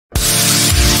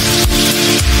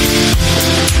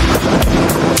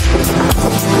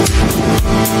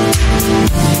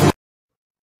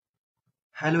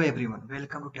Hello everyone,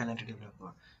 welcome to Talented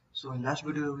Developer. So in last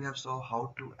video we have saw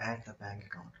how to add the bank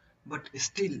account, but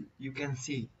still you can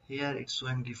see here it's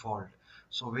showing default.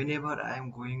 So whenever I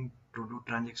am going to do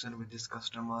transaction with this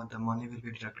customer, the money will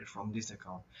be deducted from this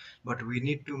account. But we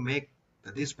need to make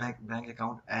this bank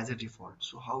account as a default.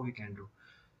 So how we can do?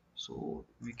 So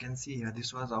we can see here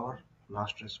this was our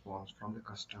last response from the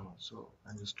customer. So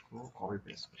I just go copy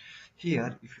paste.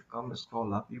 Here if you come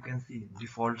scroll up, you can see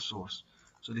default source.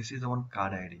 So this is the one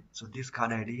card ID. So this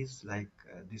card ID is like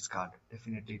this card,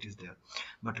 definitely it is there,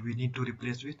 but we need to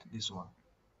replace with this one.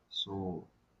 So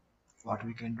what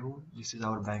we can do, this is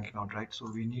our bank account, right? So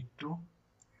we need to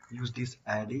use this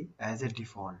ID as a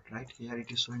default, right? Here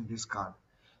it is showing this card,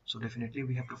 so definitely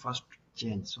we have to first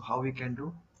change. So how we can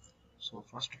do? So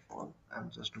first of all, I'm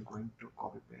just going to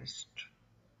copy paste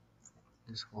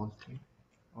this whole thing.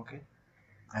 Okay,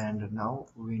 and now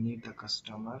we need the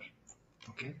customer.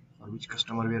 Okay, for which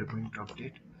customer we are going to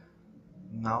update.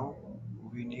 Now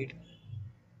we need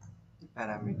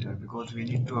parameter because we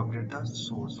need to update the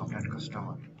source of that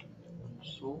customer.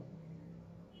 So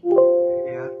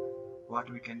here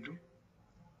what we can do,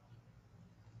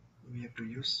 we have to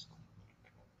use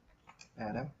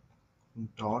param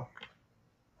dot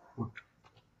put.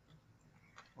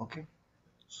 Okay,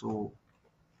 so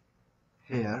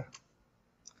here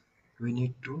we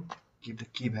need to give the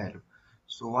key value.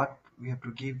 So what we have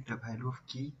to give the value of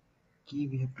key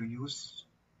we have to use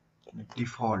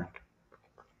default.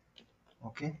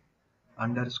 Okay,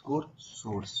 underscore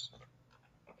source.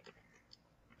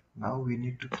 Now we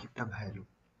need to keep the value.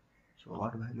 So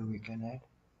what value we can add?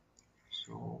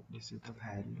 So this is the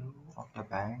value of the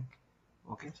bank.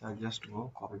 Okay, so I'll just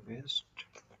go copy paste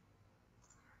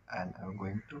and I'm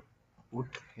going to put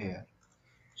here.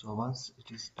 So once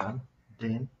it is done,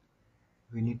 then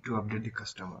we need to update the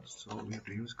customer. So we have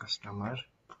to use customer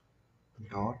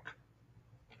dot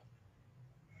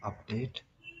update,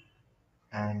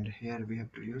 and here we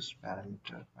have to use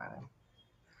parameter param.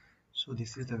 So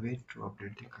this is the way to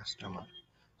update the customer.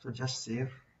 So just save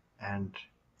and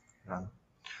run.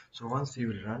 So once you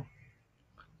will run,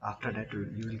 after that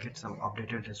you will get some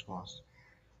updated response.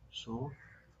 So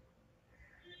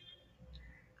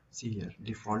see here,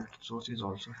 default source is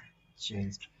also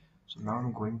changed. So now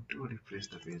I'm going to refresh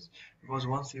the page, because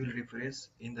once you will refresh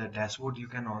in the dashboard, you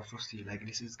can also see like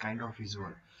this is kind of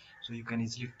visual, so you can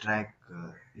easily track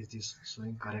is this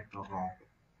showing correct or wrong.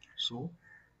 So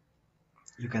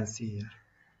you can see here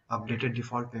updated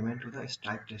default payment to the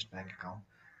Stripe test bank account.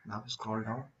 Now scroll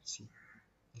down, see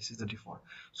this is the default.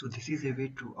 So this is a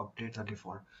way to update the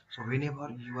default. So whenever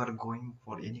you are going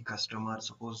for any customer,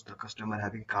 suppose the customer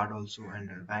having card also and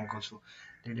bank also,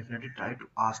 they definitely try to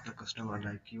ask the customer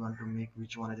like you want to make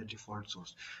which one is the default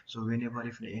source. So whenever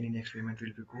if any next payment will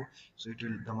be go, so it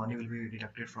will the money will be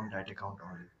deducted from that account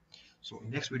only. So in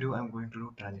next video I'm going to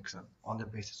do transaction on the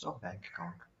basis of bank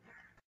account.